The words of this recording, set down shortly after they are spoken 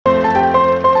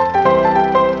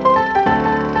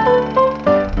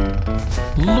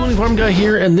Farm Guy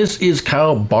here, and this is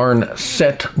Cow Barn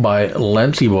Set by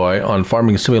Lancyboi on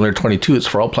Farming Simulator 22. It's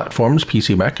for all platforms,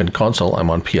 PC, Mac, and console.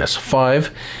 I'm on PS5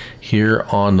 here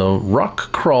on the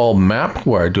Rock Crawl map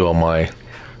where I do all my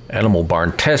animal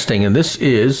barn testing, and this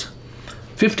is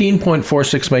 15.46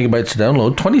 megabytes to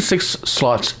download, 26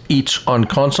 slots each on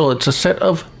console. It's a set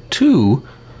of 2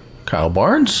 cow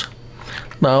barns.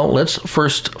 Now let's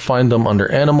first find them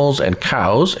under animals and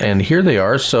cows, and here they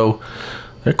are. So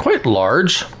they're quite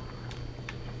large.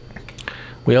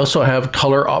 We also have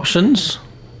color options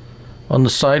on the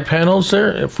side panels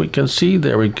there. If we can see,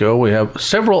 there we go. We have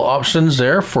several options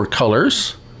there for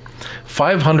colors.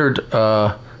 500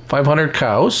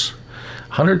 cows,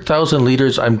 100,000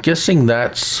 liters. I'm guessing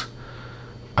that's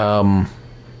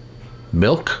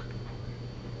milk.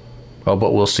 Oh,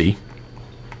 but we'll see.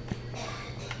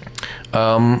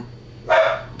 Spin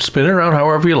it around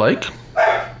however you like.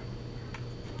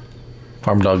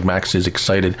 Farm Dog Max is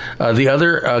excited. The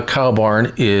other cow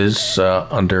barn is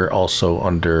also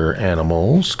under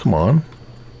animals. Come on,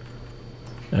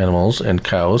 animals and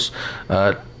cows.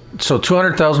 So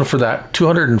 200,000 for that.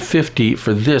 250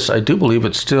 for this. I do believe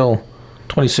it's still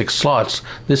 26 slots.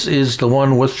 This is the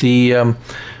one with the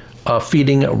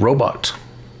feeding robot.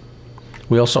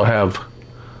 We also have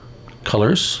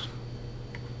colors.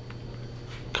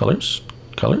 Colors,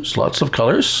 lots of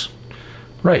colors.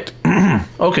 Right.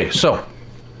 Okay, so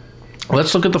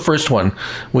let's look at the first one.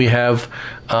 We have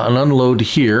an unload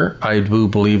here. I do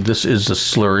believe this is the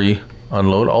slurry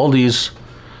unload. All these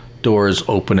doors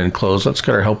open and close. Let's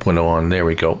get our help window on. There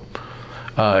we go.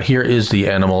 Here is the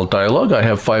animal dialogue. I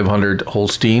have 500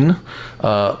 Holstein,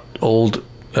 old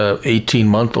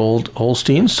 18-month-old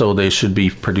Holstein, so they should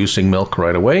be producing milk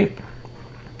right away.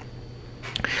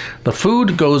 The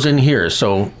food goes in here.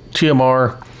 So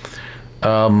TMR,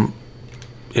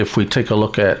 if we take a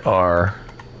look at our,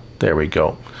 there we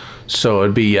go. So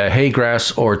it'd be hay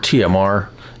grass or TMR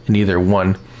in either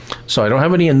one. So I don't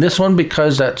have any in this one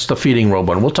because that's the feeding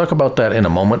robot. We'll talk about that in a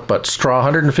moment. But straw,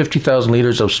 150,000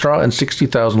 liters of straw and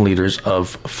 60,000 liters of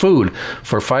food.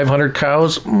 For 500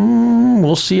 cows,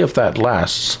 we'll see if that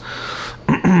lasts.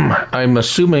 I'm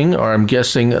assuming, or I'm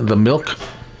guessing, the milk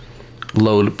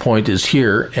load point is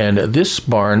here, and this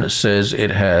barn says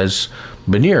it has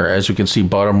manure. As you can see,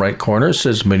 bottom right corner, it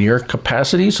says manure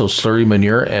capacity, so slurry,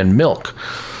 manure, and milk.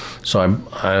 So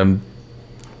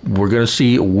we're going to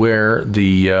see where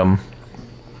the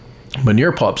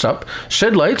manure pops up.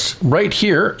 Shed lights right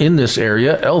here in this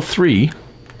area. L3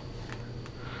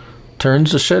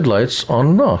 turns the shed lights on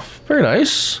and off. Very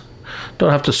nice.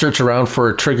 Don't have to search around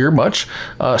for a trigger much.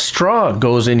 Straw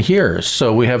goes in here.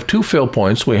 So we have 2 fill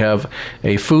points. We have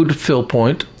a food fill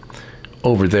point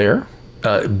over there,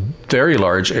 very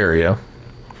large area.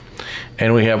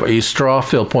 And we have a straw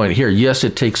fill point here. Yes,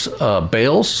 it takes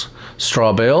bales,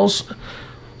 straw bales.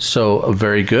 So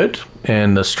very good.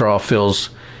 And the straw fills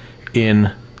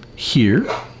in here.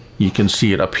 You can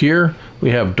see it up here. We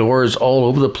have doors all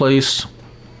over the place.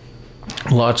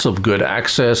 Lots of good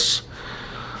access.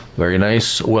 Very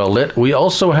nice, well lit. We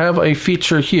also have a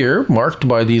feature here marked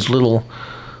by these little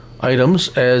items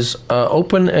as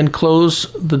open and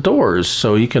close the doors.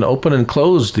 So you can open and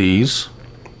close these.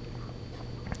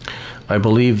 I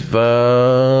believe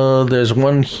there's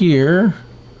one here.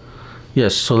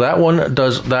 Yes, so that one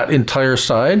does that entire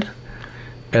side.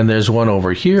 And there's one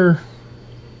over here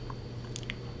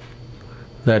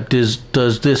that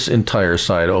does this entire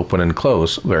side open and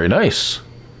close. Very nice.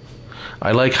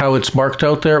 I like how it's marked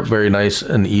out there. Very nice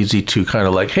and easy to kind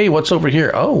of like, hey, what's over here?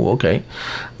 Oh, okay.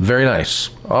 Very nice.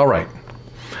 All right.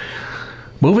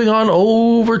 Moving on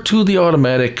over to the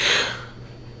automatic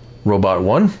robot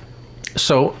one.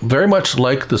 So very much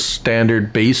like the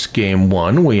standard base game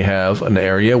one, we have an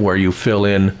area where you fill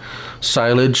in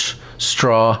silage,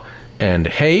 straw, and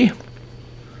hay.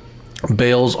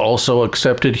 Bales also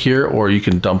accepted here, or you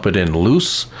can dump it in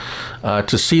loose.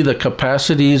 To see the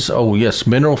capacities, oh yes,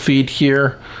 mineral feed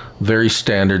here, very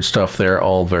standard stuff there,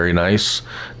 all very nice.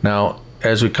 Now,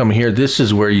 as we come here, this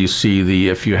is where you see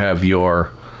if you have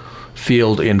your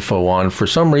field info on. For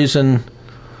some reason,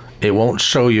 it won't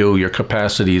show you your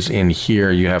capacities in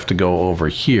here. You have to go over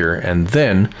here, and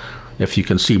then, if you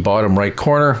can see bottom right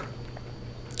corner,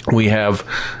 we have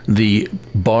the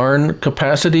barn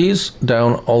capacities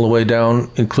down all the way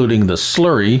down, including the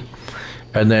slurry,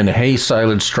 and then hay,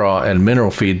 silage, straw, and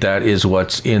mineral feed. That is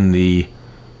what's in the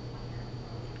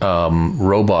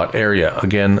robot area.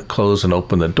 Again, close and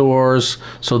open the doors.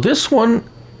 So this one,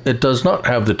 it does not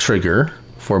have the trigger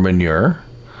for manure.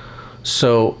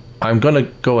 So I'm going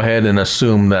to go ahead and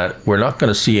assume that we're not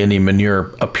going to see any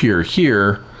manure appear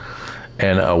here.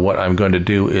 And what I'm going to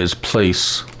do is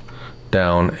place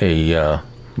down a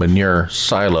manure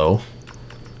silo.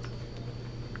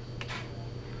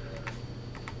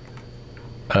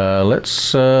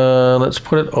 Let's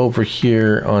put it over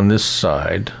here on this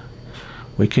side.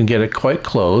 We can get it quite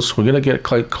close. We're going to get it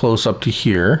quite close up to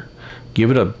here.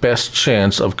 Give it a best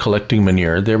chance of collecting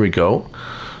manure. There we go.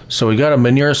 So we got a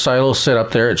manure silo set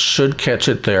up there. It should catch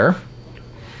it there.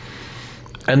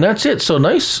 And that's it. So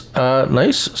nice,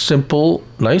 nice, simple,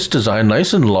 nice design,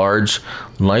 nice and large,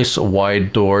 nice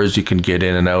wide doors. You can get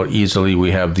in and out easily.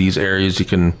 We have these areas you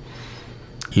can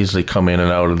easily come in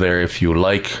and out of there if you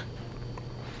like.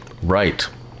 Right.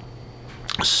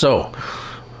 So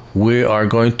we are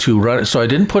going to run it. So I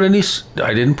didn't put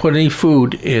any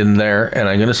food in there, and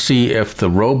I'm going to see if the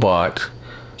robot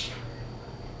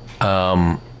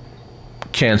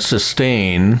can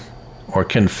sustain or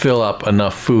can fill up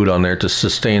enough food on there to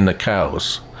sustain the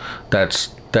cows. That's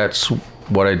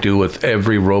what I do with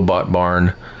every robot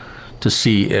barn, to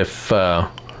see if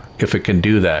it can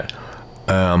do that.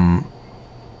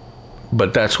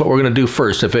 But that's what we're going to do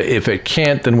first. If it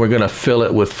can't, then we're going to fill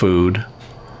it with food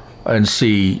and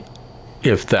see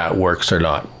if that works or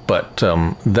not. But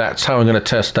that's how I'm going to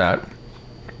test that.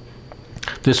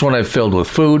 This one I've filled with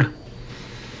food,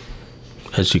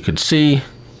 as you can see.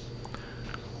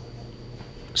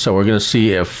 So we're going to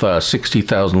see if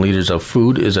 60,000 liters of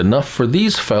food is enough for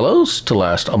these fellows to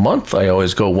last a month. I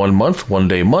always go 1 month, 1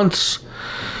 day months.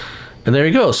 And there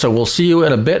you go. So we'll see you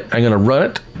in a bit. I'm going to run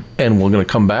it, and we're going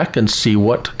to come back and see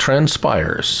what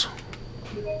transpires.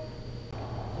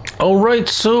 All right,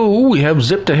 so we have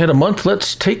zipped ahead a month.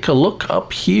 Let's take a look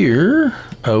up here.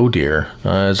 Oh dear,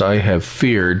 as I have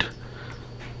feared,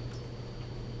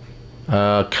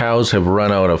 cows have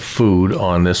run out of food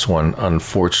on this one,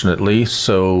 unfortunately.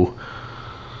 So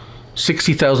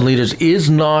 60,000 liters is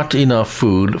not enough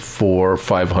food for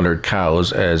 500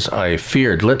 cows, as I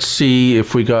feared. Let's see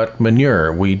if we got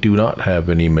manure. We do not have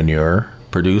any manure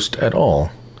produced at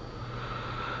all.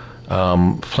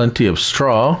 Plenty of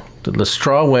straw. The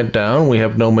straw went down. We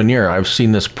have no manure. I've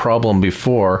seen this problem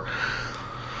before.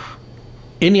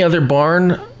 Any other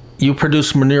barn, you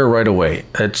produce manure right away.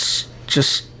 It's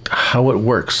just how it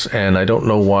works, and I don't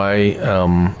know why.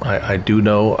 I do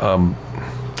know.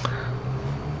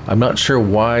 I'm not sure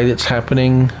why it's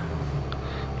happening.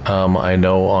 I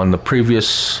know on the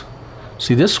previous,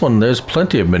 see this one, there's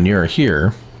plenty of manure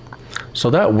here, so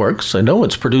that works. I know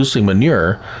it's producing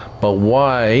manure, but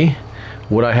why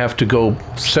would I have to go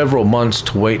several months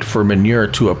to wait for manure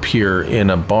to appear in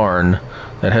a barn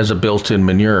that has a built-in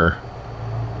manure?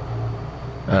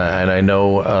 And I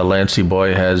know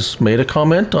Lancyboi has made a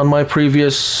comment on my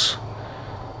previous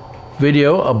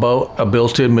video about a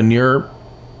built-in manure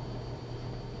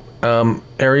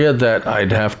area that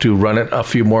I'd have to run it a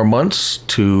few more months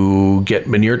to get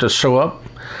manure to show up.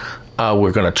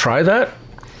 We're going to try that,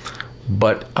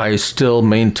 but I still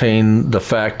maintain the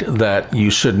fact that you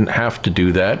shouldn't have to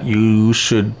do that. You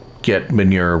should get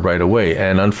manure right away,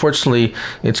 and unfortunately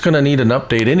it's going to need an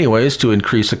update anyways to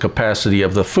increase the capacity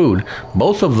of the food.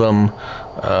 Both of them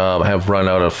have run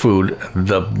out of food.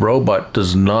 The robot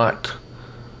does not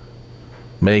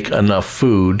make enough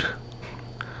food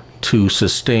to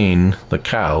sustain the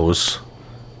cows,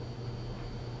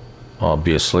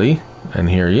 obviously. And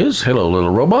here he is. Hello, little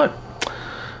robot.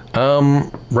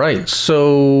 Right,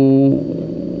 so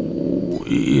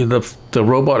the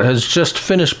robot has just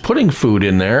finished putting food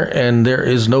in there, and there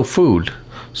is no food.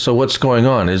 So what's going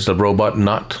on? Is the robot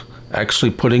not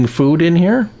actually putting food in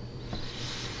here?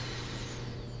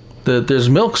 There's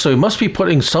milk, so he must be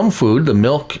putting some food. The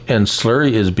milk and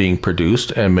slurry is being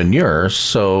produced, and manure.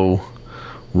 So,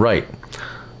 right.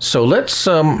 So let's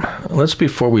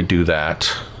before we do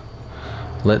that,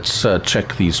 let's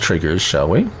check these triggers, shall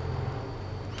we?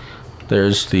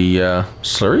 There's the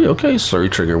slurry. Okay, slurry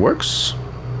trigger works.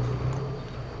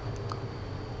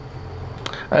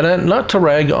 And not to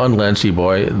rag on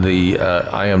Lancyboi,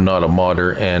 I am not a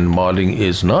modder, and modding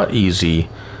is not easy.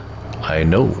 I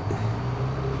know.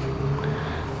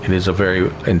 It is a very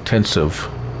intensive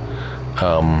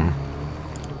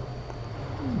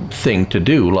thing to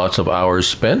do. Lots of hours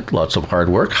spent, lots of hard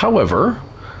work. However,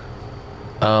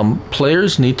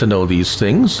 players need to know these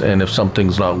things, and if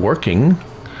something's not working,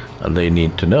 they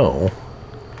need to know.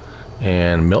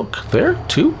 And milk there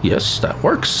too. Yes, that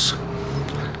works.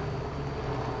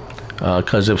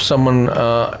 Because if someone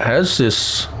has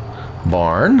this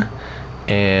barn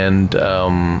and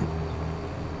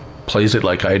plays it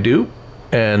like I do,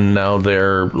 and now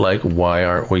they're like, why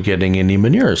aren't we getting any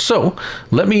manure? So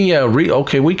let me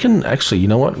okay, we can actually, you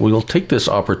know what, we'll take this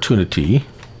opportunity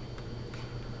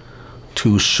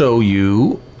to show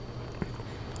you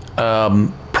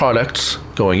products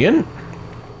going in.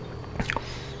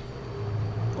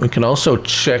 We can also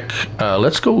check,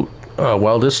 let's go,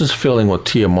 while this is filling with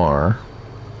TMR.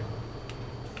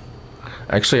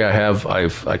 Actually,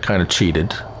 I kind of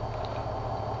cheated.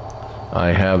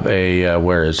 I have a,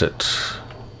 where is it?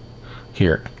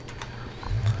 Here.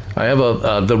 I have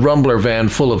the Rumbler van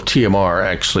full of TMR,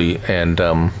 actually, and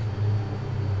I'll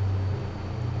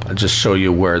just show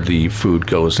you where the food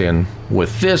goes in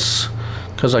with this,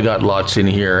 because I got lots in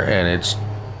here, and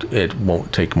it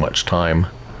won't take much time.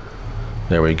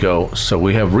 There we go. So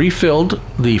we have refilled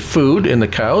the food in the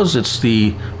cows. It's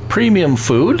the premium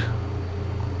food.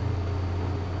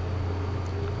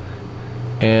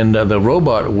 And the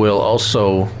robot will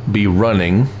also be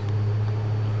running.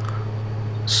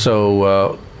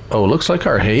 So, oh, looks like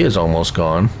our hay is almost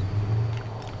gone.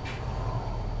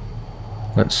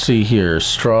 Let's see here.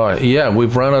 Straw. Yeah,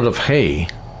 we've run out of hay.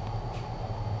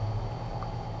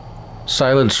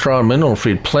 Silage, straw, and mineral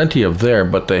feed, plenty of there,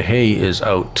 but the hay is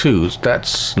out too.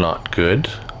 That's not good.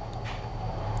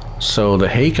 So the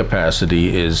hay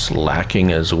capacity is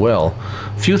lacking as well.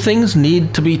 A few things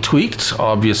need to be tweaked,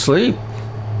 obviously.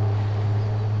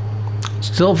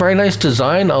 Still very nice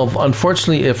design.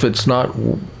 Unfortunately, if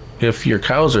your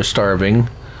cows are starving,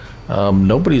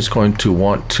 nobody's going to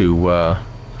want to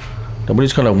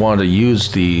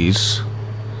use these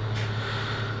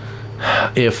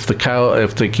if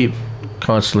they keep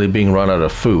constantly being run out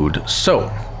of food. So,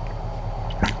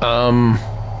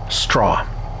 straw.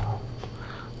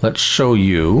 Let's show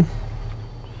you.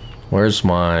 Where's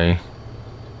my...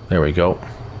 There we go.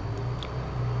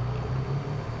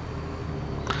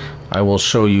 I will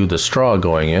show you the straw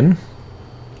going in.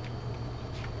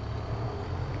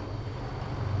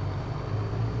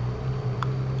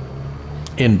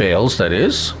 In bales, that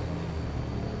is.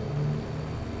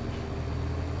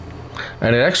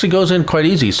 And it actually goes in quite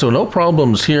easy, so no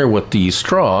problems here with the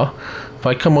straw. If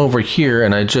I come over here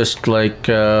and I just like,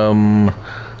 I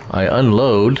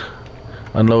unload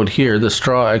here, the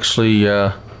straw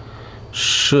actually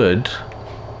should.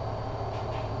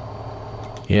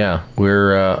 Yeah,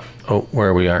 we're, oh,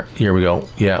 where we are, here we go.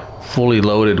 Yeah, fully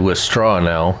loaded with straw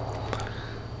now.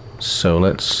 So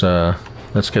let's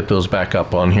get those back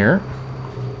up on here.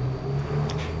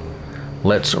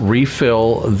 Let's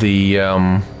refill the,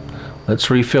 let's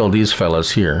refill these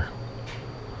fellas here,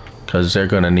 because they're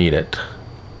going to need it.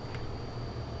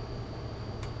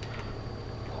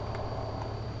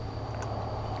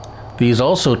 These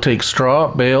also take straw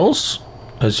bales,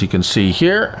 as you can see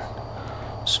here.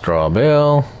 Straw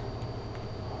bale.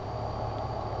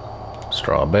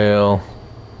 Straw bale.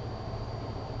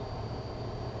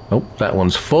 Oh, that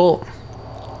one's full.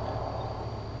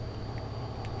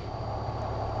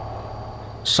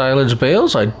 Silage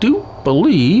bales, I do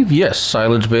believe, yes,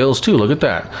 silage bales too, look at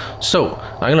that. So,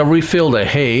 I'm going to refill the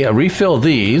hay, refill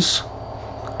these.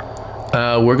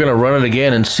 We're going to run it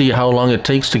again and see how long it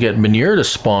takes to get manure to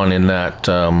spawn in that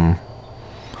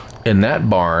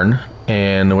barn.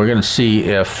 And we're going to see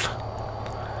if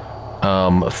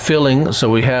filling,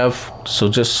 so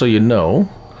just so you know,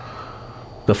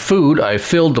 the food, I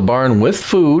filled the barn with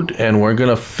food, and we're going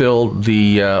to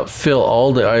fill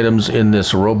all the items in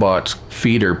this robot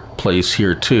feeder place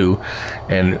here too,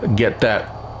 and get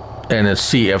that, and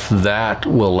see if that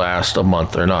will last a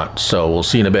month or not. So we'll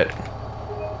see in a bit.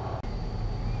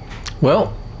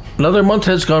 Well, another month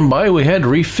has gone by. We had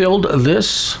refilled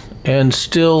this, and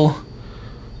still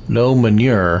no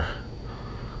manure.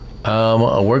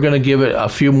 We're going to give it a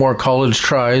few more college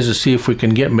tries to see if we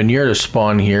can get manure to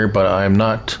spawn here, but I'm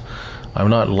not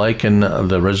liking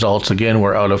the results. Again,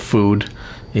 we're out of food.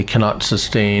 It cannot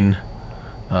sustain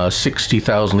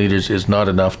 60,000 liters is not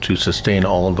enough to sustain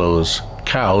all of those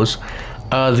cows.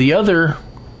 The other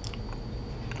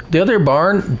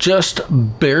barn just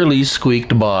barely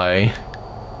squeaked by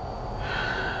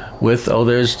with, oh,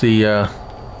 there's the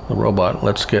robot.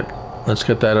 Let's get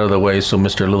that out of the way so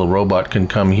Mr. Little Robot can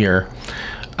come here.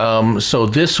 So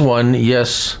this one,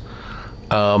 yes,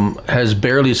 has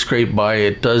barely scraped by.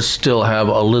 It does still have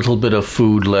a little bit of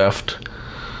food left.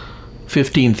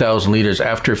 15,000 liters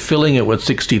after filling it with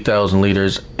 60,000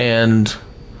 liters and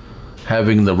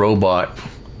having the robot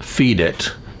feed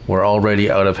it. We're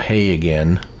already out of hay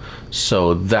again.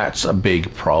 So that's a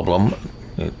big problem.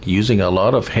 Using a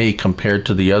lot of hay compared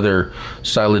to the other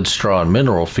silage, straw, and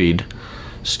mineral feed.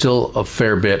 Still a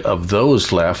fair bit of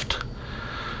those left.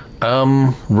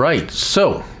 Right,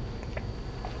 so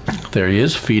there he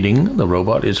is feeding. The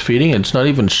robot is feeding. It's not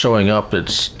even showing up.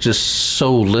 It's just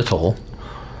so little.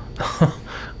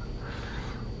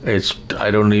 I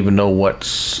don't even know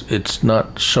it's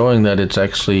not showing that it's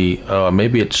actually,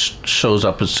 maybe it shows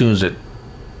up as soon as it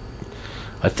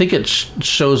I think it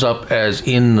shows up as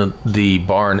in the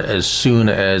barn as soon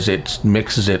as it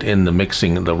mixes it in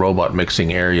the robot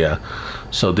mixing area.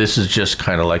 So this is just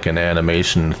kind of like an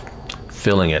animation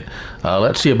filling it.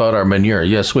 Let's see about our manure.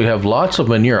 Yes, we have lots of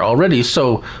manure already.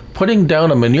 So putting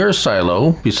down a manure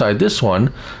silo beside this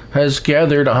one has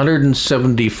gathered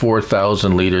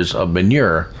 174,000 liters of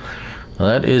manure. Now,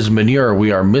 that is manure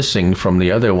we are missing from the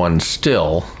other one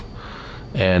still.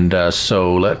 And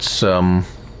so let's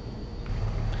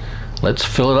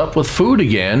fill it up with food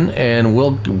again, and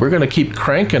we're gonna keep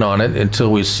cranking on it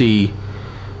until we see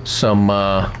some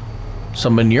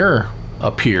manure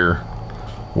appear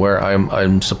where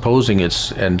I'm supposing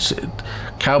it's, and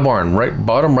cow barn, right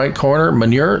bottom right corner,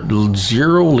 manure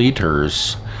 0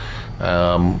 liters.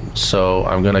 So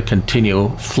I'm gonna continue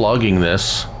flogging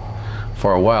this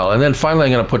for a while, and then finally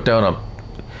I'm gonna put down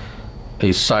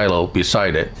a silo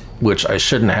beside it, which I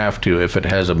shouldn't have to if it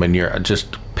has a manure.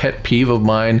 Just pet peeve of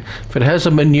mine. If it has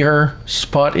a manure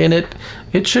spot in it,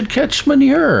 it should catch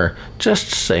manure. Just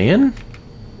saying.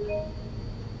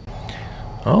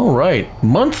 All right,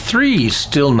 month 3,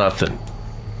 still nothing.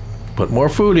 Put more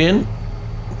food in.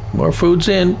 More food's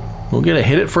in. We'll get to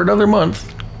hit it for another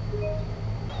month.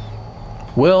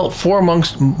 Well, 4 months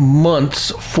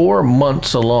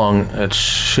along, it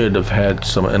should have had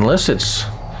some, unless it's,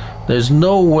 there's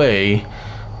no way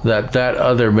that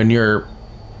other manure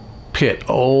pit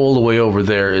all the way over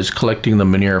there is collecting the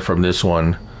manure from this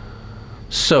one.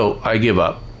 So I give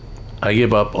up. I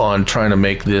give up on trying to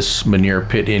make this manure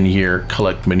pit in here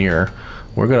collect manure.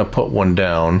 We're gonna put one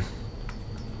down.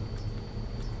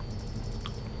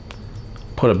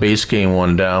 Put a base game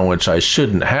one down, which I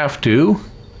shouldn't have to,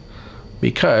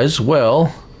 because,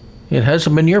 well, it has a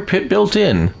manure pit built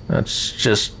in. That's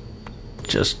just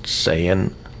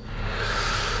saying.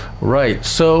 Right,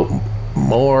 so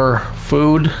more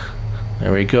food.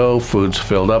 There we go, food's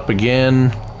filled up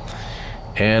again.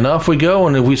 And off we go,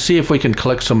 and we see if we can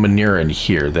collect some manure in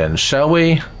here then, shall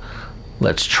we?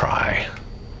 Let's try.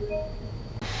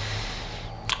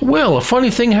 Well, a funny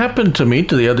thing happened to me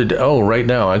the other day. Oh, right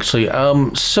now, actually.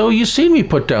 So you see me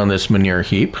put down this manure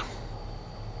heap,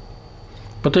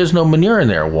 but there's no manure in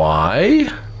there. Why?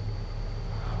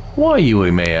 Why,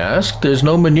 you may ask? There's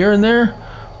no manure in there?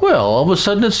 Well, all of a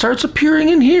sudden it starts appearing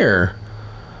in here.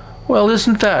 Well,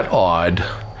 isn't that odd?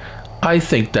 I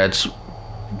think that's,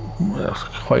 well,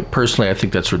 quite personally, I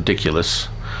think that's ridiculous.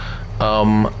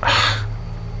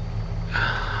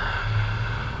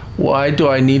 Why do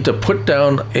I need to put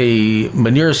down a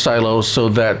manure silo so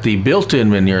that the built-in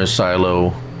manure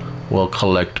silo will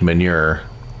collect manure?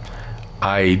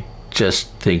 I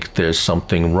just think there's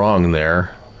something wrong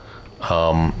there.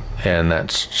 And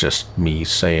that's just me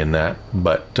saying that,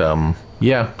 but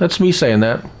yeah, that's me saying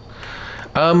that.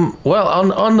 Well,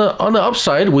 on the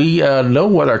upside, we know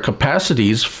what our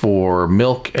capacities for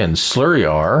milk and slurry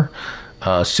are,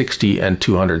 60 and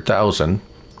 200,000.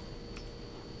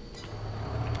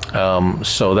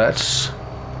 So that's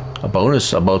a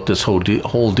bonus about this whole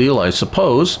deal, I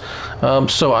suppose.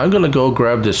 So I'm going to go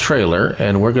grab this trailer,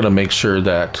 and we're going to make sure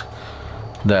that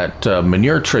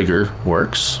manure trigger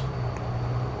works.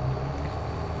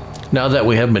 Now that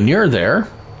we have manure there,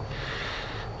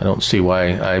 I don't see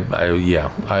why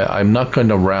I'm not going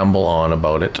to ramble on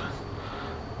about it.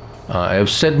 I have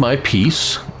said my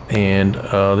piece, and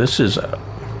this is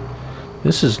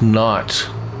not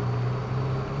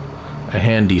a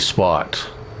handy spot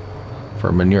for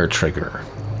a manure trigger.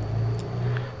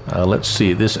 Let's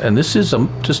see this, and this is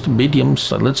just a medium.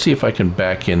 So let's see if I can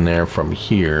back in there from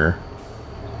here.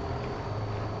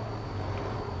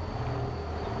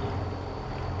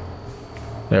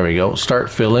 There we go. Start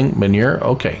filling manure.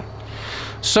 Okay.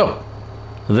 So,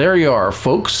 there you are,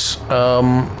 folks.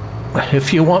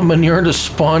 If you want manure to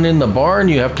spawn in the barn,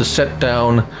 you have to set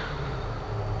down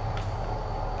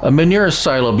a manure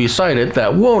silo beside it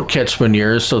that won't catch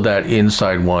manure, so that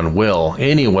inside one will.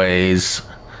 Anyways,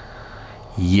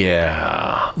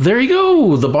 yeah. There you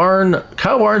go. The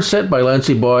cow barn set by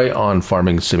Lancyboi on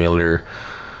Farming Simulator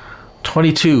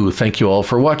 22. Thank you all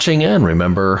for watching, and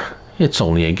remember, it's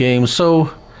only a game, so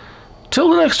till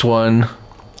the next one,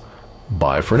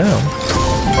 bye for now.